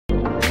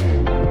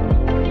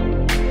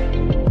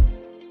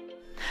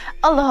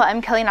Aloha,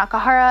 I'm Kelly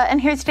Nakahara,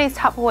 and here's today's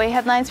top Hawaii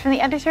headlines from the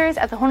editors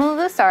at the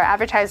Honolulu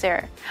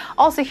Star-Advertiser.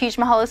 Also, huge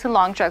mahalo to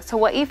Long Drugs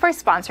Hawaii for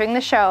sponsoring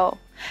the show.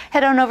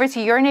 Head on over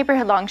to your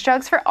neighborhood Long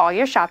Drugs for all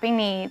your shopping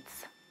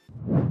needs.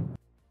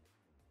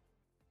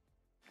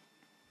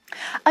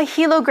 A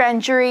Hilo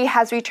grand jury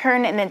has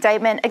returned an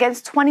indictment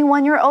against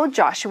 21-year-old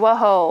Joshua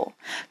Ho,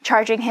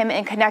 charging him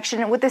in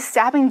connection with the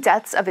stabbing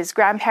deaths of his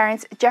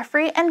grandparents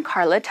Jeffrey and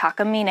Carla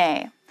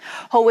Takamine.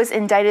 Ho was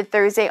indicted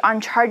Thursday on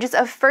charges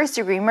of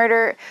first-degree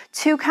murder,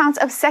 2 counts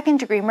of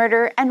second-degree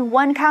murder, and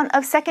 1 count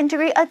of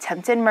second-degree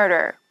attempted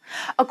murder.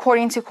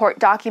 According to court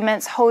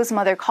documents, Ho's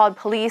mother called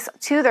police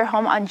to their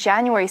home on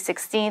January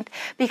 16th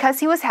because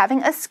he was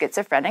having a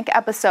schizophrenic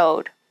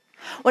episode.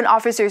 When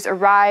officers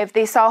arrived,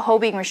 they saw Ho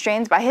being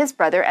restrained by his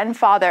brother and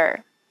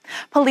father.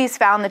 Police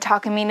found the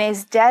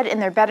Takamines dead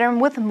in their bedroom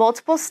with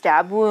multiple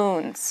stab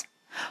wounds.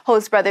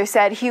 Ho's brother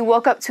said he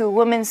woke up to a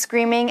woman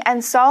screaming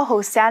and saw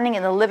Ho standing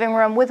in the living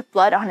room with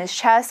blood on his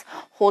chest,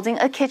 holding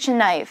a kitchen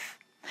knife.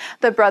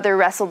 The brother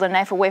wrestled the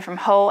knife away from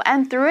Ho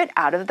and threw it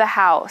out of the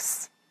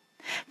house.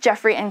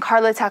 Jeffrey and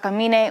Carla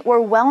Takamine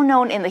were well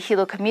known in the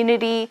Hilo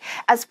community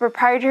as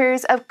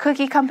proprietors of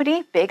cookie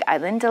company Big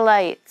Island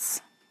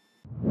Delights.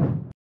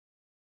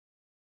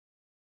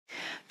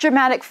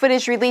 Dramatic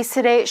footage released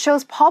today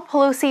shows Paul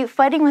Pelosi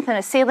fighting with an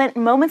assailant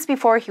moments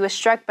before he was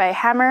struck by a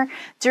hammer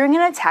during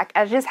an attack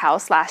at his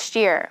house last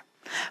year.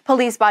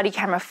 Police body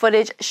camera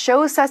footage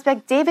shows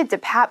suspect David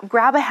DePape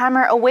grab a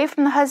hammer away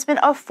from the husband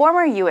of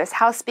former U.S.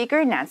 House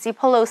Speaker Nancy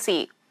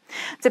Pelosi.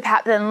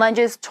 DePape then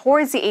lunges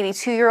towards the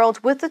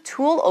 82-year-old with the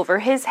tool over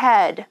his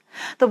head.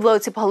 The blow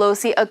to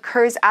Pelosi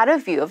occurs out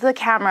of view of the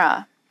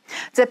camera.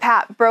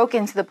 DePape broke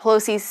into the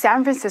Pelosi's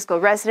San Francisco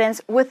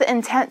residence with the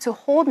intent to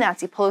hold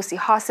Nancy Pelosi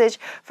hostage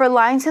for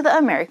lying to the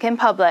American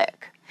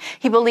public.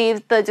 He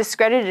believed the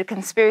discredited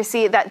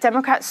conspiracy that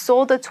Democrats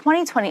stole the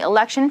 2020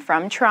 election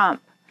from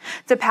Trump.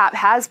 DePape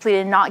has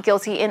pleaded not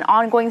guilty in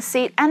ongoing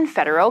state and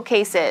federal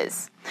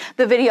cases.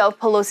 The video of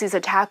Pelosi's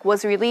attack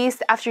was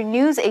released after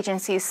news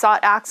agencies sought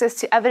access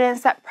to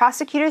evidence that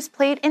prosecutors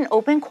played in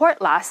open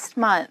court last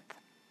month.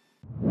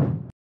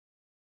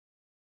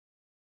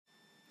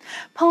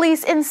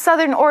 Police in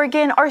Southern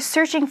Oregon are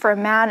searching for a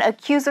man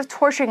accused of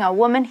torturing a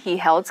woman he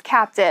held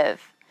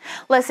captive.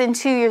 Less than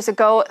 2 years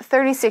ago,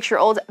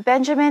 36-year-old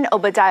Benjamin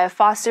Obadiah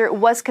Foster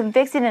was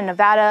convicted in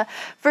Nevada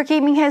for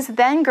keeping his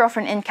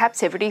then-girlfriend in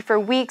captivity for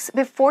weeks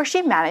before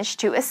she managed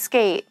to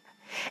escape.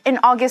 In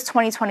August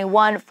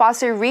 2021,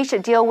 Foster reached a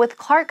deal with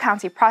Clark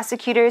County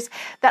prosecutors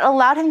that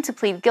allowed him to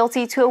plead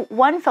guilty to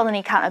 1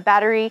 felony count of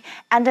battery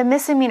and a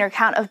misdemeanor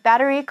count of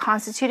battery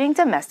constituting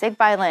domestic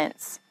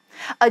violence.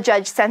 A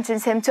judge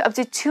sentenced him to up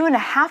to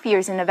 2.5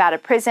 years in Nevada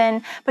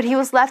prison, but he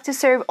was left to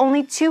serve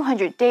only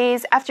 200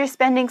 days after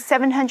spending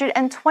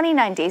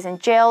 729 days in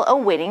jail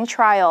awaiting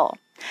trial.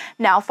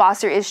 Now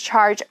Foster is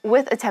charged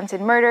with attempted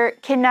murder,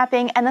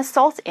 kidnapping, and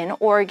assault in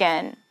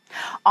Oregon.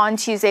 On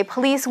Tuesday,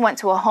 police went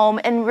to a home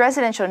in a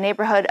residential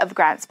neighborhood of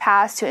Grants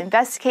Pass to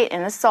investigate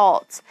an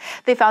assault.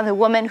 They found a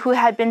woman who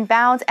had been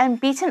bound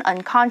and beaten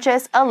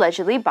unconscious,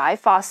 allegedly by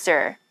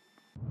Foster.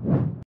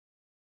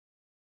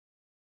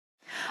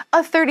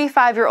 A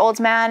 35-year-old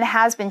man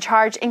has been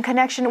charged in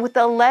connection with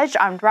the alleged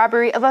armed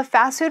robbery of a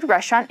fast food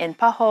restaurant in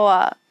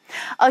Pahoa.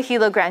 A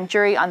Hilo grand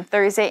jury on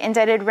Thursday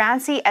indicted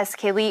Rancy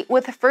S.K. Lee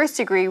with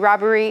first-degree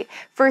robbery,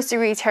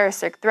 first-degree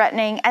terroristic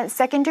threatening, and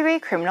second-degree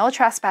criminal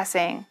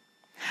trespassing.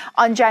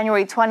 On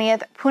January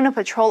 20th, Puna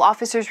patrol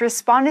officers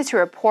responded to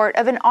a report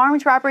of an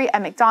armed robbery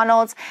at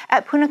McDonald's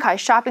at Punakai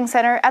Shopping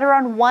Center at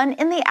around 1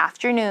 in the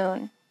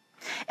afternoon.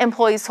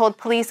 Employees told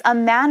police a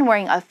man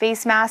wearing a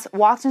face mask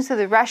walked into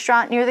the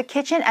restaurant near the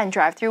kitchen and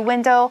drive-thru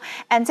window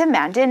and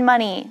demanded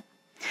money.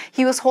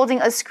 He was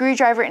holding a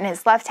screwdriver in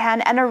his left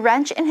hand and a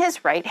wrench in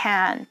his right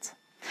hand.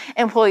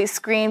 Employees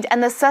screamed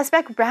and the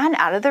suspect ran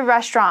out of the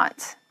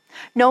restaurant.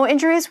 No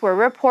injuries were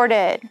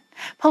reported.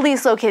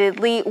 Police located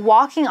Lee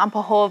walking on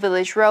Pahoa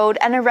Village Road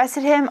and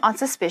arrested him on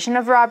suspicion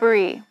of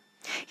robbery.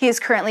 He is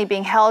currently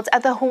being held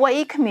at the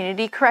Hawaii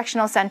Community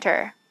Correctional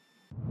Center.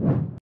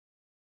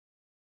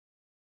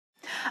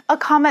 A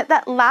comet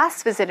that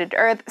last visited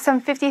Earth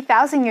some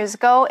 50,000 years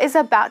ago is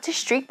about to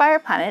streak by our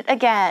planet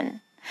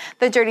again.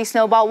 The dirty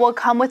snowball will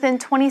come within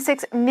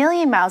 26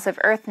 million miles of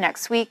Earth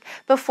next week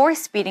before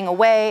speeding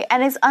away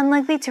and is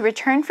unlikely to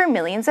return for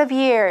millions of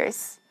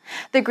years.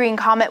 The green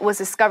comet was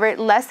discovered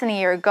less than a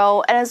year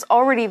ago and is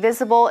already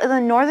visible in the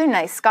northern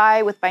night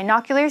sky with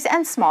binoculars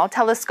and small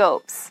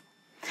telescopes.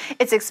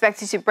 It's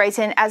expected to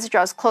brighten as it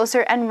draws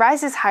closer and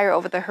rises higher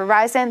over the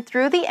horizon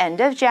through the end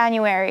of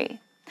January.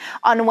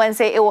 On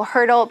Wednesday, it will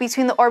hurtle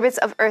between the orbits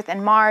of Earth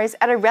and Mars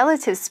at a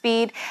relative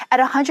speed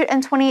at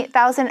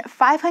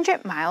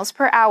 128,500 miles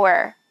per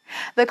hour.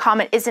 The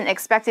comet isn't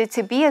expected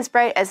to be as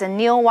bright as a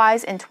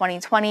Neowise in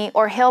 2020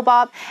 or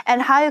Hale-Bopp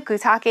and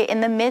Hyakutake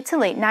in the mid to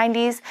late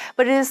 90s,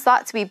 but it is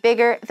thought to be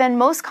bigger than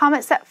most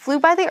comets that flew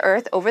by the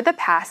Earth over the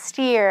past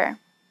year.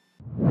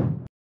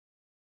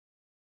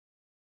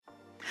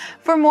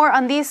 For more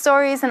on these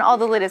stories and all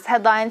the latest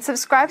headlines,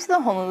 subscribe to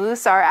the Honolulu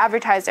Star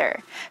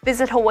Advertiser.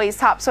 Visit Hawaii's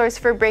top source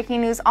for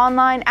breaking news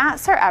online at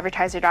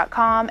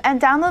staradvertiser.com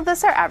and download the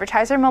Star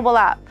Advertiser mobile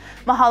app.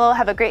 Mahalo,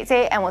 have a great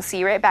day, and we'll see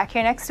you right back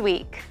here next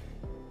week.